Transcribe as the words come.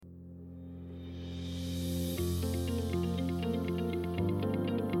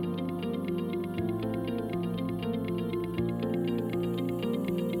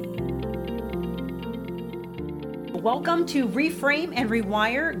Welcome to Reframe and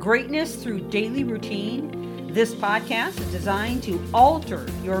Rewire Greatness Through Daily Routine. This podcast is designed to alter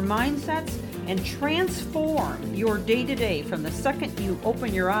your mindsets and transform your day-to-day from the second you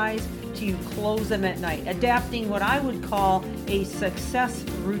open your eyes to you close them at night, adapting what I would call a success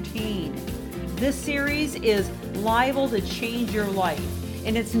routine. This series is liable to change your life,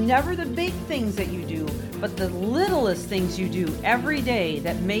 and it's never the big things that you do, but the littlest things you do every day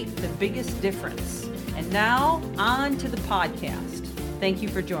that make the biggest difference. And now, on to the podcast. Thank you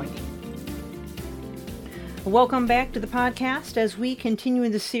for joining. Welcome back to the podcast as we continue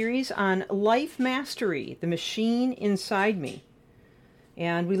in the series on Life Mastery, the machine inside me.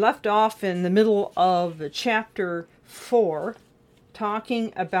 And we left off in the middle of chapter 4,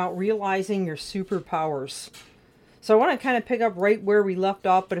 talking about realizing your superpowers. So I want to kind of pick up right where we left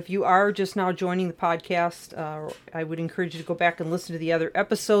off, but if you are just now joining the podcast, I would encourage you to go back and listen to the other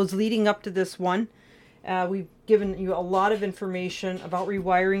episodes leading up to this one. We've given you a lot of information about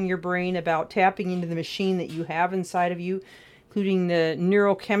rewiring your brain, about tapping into the machine that you have inside of you, including the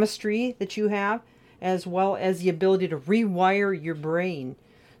neurochemistry that you have, as well as the ability to rewire your brain.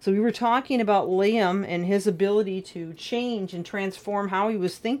 So we were talking about Liam and his ability to change and transform how he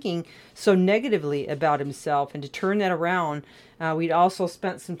was thinking so negatively about himself and to turn that around. We'd also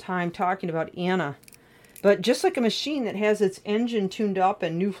spent some time talking about Anna. But just like a machine that has its engine tuned up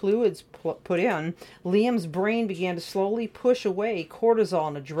and new fluids put in, Liam's brain began to slowly push away cortisol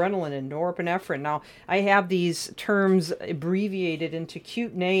and adrenaline and norepinephrine. Now, I have these terms abbreviated into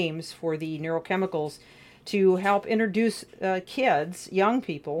cute names for the neurochemicals to help introduce kids, young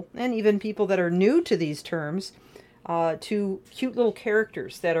people, and even people that are new to these terms, to cute little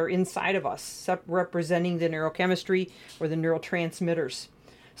characters that are inside of us, representing the neurochemistry or the neurotransmitters.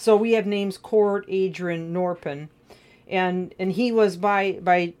 So we have names Cord, Adrian, Norpin, and he was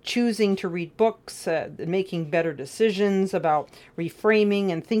by choosing to read books, making better decisions about reframing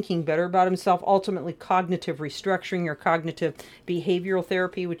and thinking better about himself, ultimately cognitive restructuring or cognitive behavioral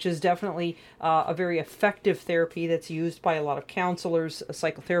therapy, which is definitely a very effective therapy that's used by a lot of counselors,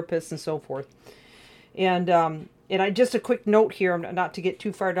 psychotherapists, and so forth. And I just a quick note here, not to get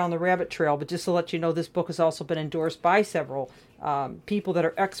too far down the rabbit trail, but just to let you know, this book has also been endorsed by several people that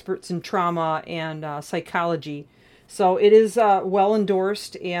are experts in trauma and psychology. So it is well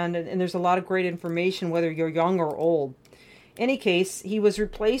endorsed, and there's a lot of great information, whether you're young or old. In any case, he was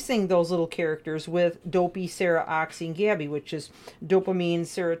replacing those little characters with dopey, Sarah, oxy, and GABA, which is dopamine,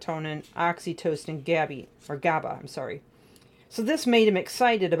 serotonin, oxytocin, GABA. So this made him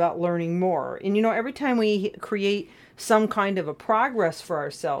excited about learning more. And every time we create some kind of a progress for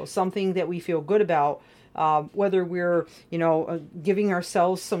ourselves, something that we feel good about, whether we're, giving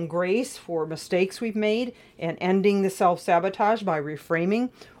ourselves some grace for mistakes we've made and ending the self-sabotage by reframing,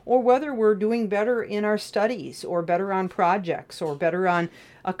 or whether we're doing better in our studies or better on projects or better on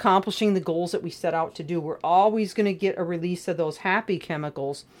accomplishing the goals that we set out to do, we're always going to get a release of those happy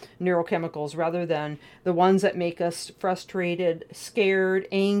chemicals, neurochemicals, rather than the ones that make us frustrated, scared,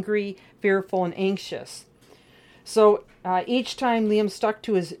 angry, fearful, and anxious. So each time Liam stuck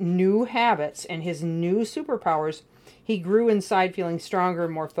to his new habits and his new superpowers, he grew inside feeling stronger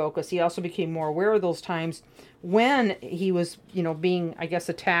and more focused. He also became more aware of those times when he was, being,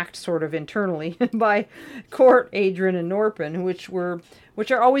 attacked sort of internally by Court, Adrian, and Norpin, which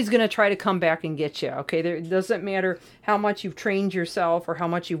are always going to try to come back and get you. Okay, it doesn't matter how much you've trained yourself or how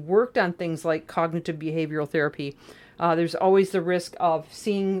much you've worked on things like cognitive behavioral therapy. There's always the risk of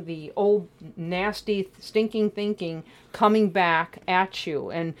seeing the old, nasty, stinking thinking coming back at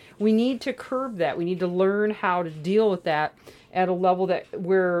you. And we need to curb that. We need to learn how to deal with that at a level that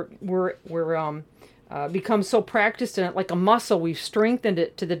we're become so practiced in it, like a muscle. We've strengthened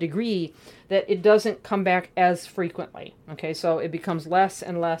it to the degree that it doesn't come back as frequently. Okay, so it becomes less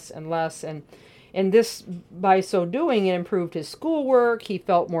and less and less. And this, by so doing, it improved his schoolwork. He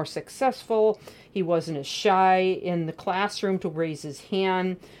felt more successful. He wasn't as shy in the classroom to raise his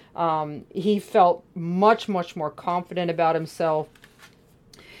hand. He felt much, much more confident about himself.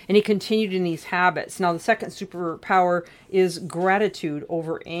 And he continued in these habits. Now, the second superpower is gratitude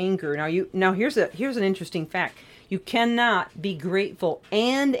over anger. Now here's an interesting fact. You cannot be grateful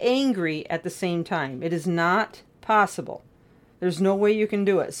and angry at the same time. It is not possible. There's no way you can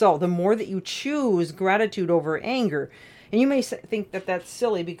do it. So the more that you choose gratitude over anger, and you may think that that's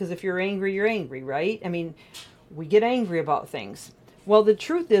silly because if you're angry, right? I mean, we get angry about things. Well, the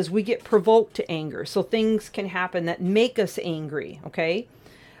truth is we get provoked to anger. So things can happen that make us angry, okay?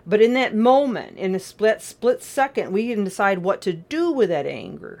 But in that moment, in a split second, we can decide what to do with that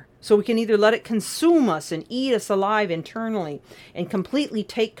anger. So we can either let it consume us and eat us alive internally and completely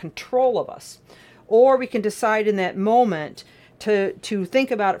take control of us, or we can decide in that moment to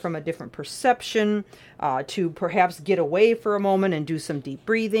think about it from a different perception, to perhaps get away for a moment and do some deep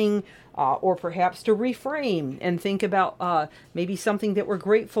breathing, or perhaps to reframe and think about maybe something that we're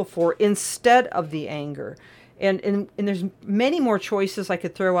grateful for instead of the anger. And there's many more choices I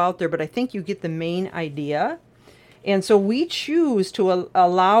could throw out there, but I think you get the main idea. And so we choose to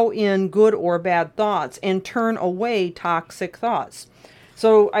allow in good or bad thoughts and turn away toxic thoughts.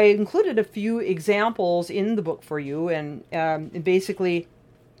 So I included a few examples in the book for you, and basically,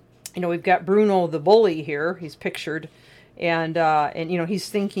 we've got Bruno the bully here. He's pictured, and he's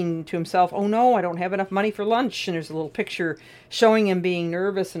thinking to himself, "Oh no, I don't have enough money for lunch." And there's a little picture showing him being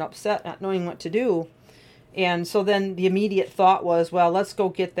nervous and upset, not knowing what to do. And so then the immediate thought was, well, let's go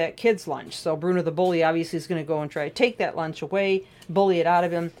get that kid's lunch. So Bruno the bully obviously is going to go and try to take that lunch away, bully it out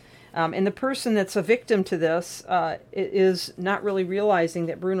of him. And the person that's a victim to this is not really realizing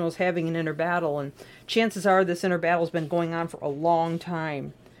that Bruno's having an inner battle. And chances are this inner battle has been going on for a long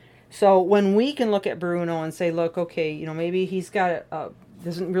time. So when we can look at Bruno and say, look, okay, maybe he's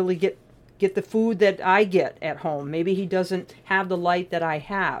doesn't really get the food that I get at home. Maybe he doesn't have the light that I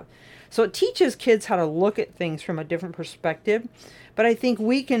have. So it teaches kids how to look at things from a different perspective. But I think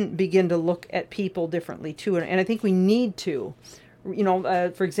we can begin to look at people differently too. And I think we need to.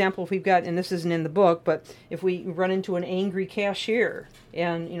 For example, if we've got, and this isn't in the book, but if we run into an angry cashier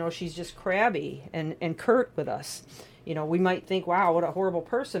and, she's just crabby and curt with us, we might think, wow, what a horrible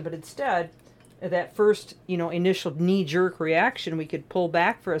person. But instead, that first, initial knee-jerk reaction, we could pull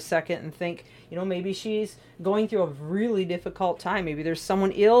back for a second and think, maybe she's going through a really difficult time. Maybe there's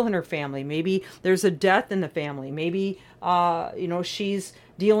someone ill in her family. Maybe there's a death in the family. Maybe, she's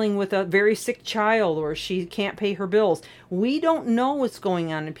dealing with a very sick child, or she can't pay her bills. We don't know what's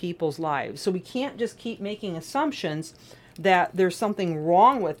going on in people's lives. So we can't just keep making assumptions that there's something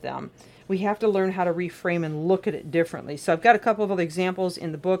wrong with them. We have to learn how to reframe and look at it differently. So I've got a couple of other examples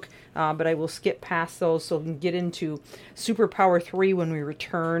in the book, but I will skip past those so we can get into Superpower 3 when we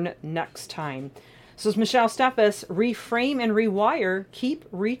return next time. So it's Michelle Steffes, Reframe and Rewire, keep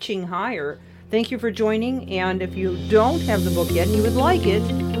reaching higher. Thank you for joining, and if you don't have the book yet and you would like it,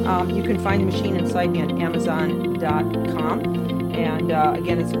 you can find The Machine Inside Me on Amazon.com. And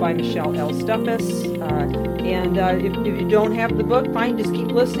again, it's by Michelle L. Steffes. If you don't have the book, fine, just keep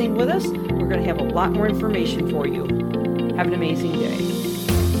listening with us. We're going to have a lot more information for you. Have an amazing day.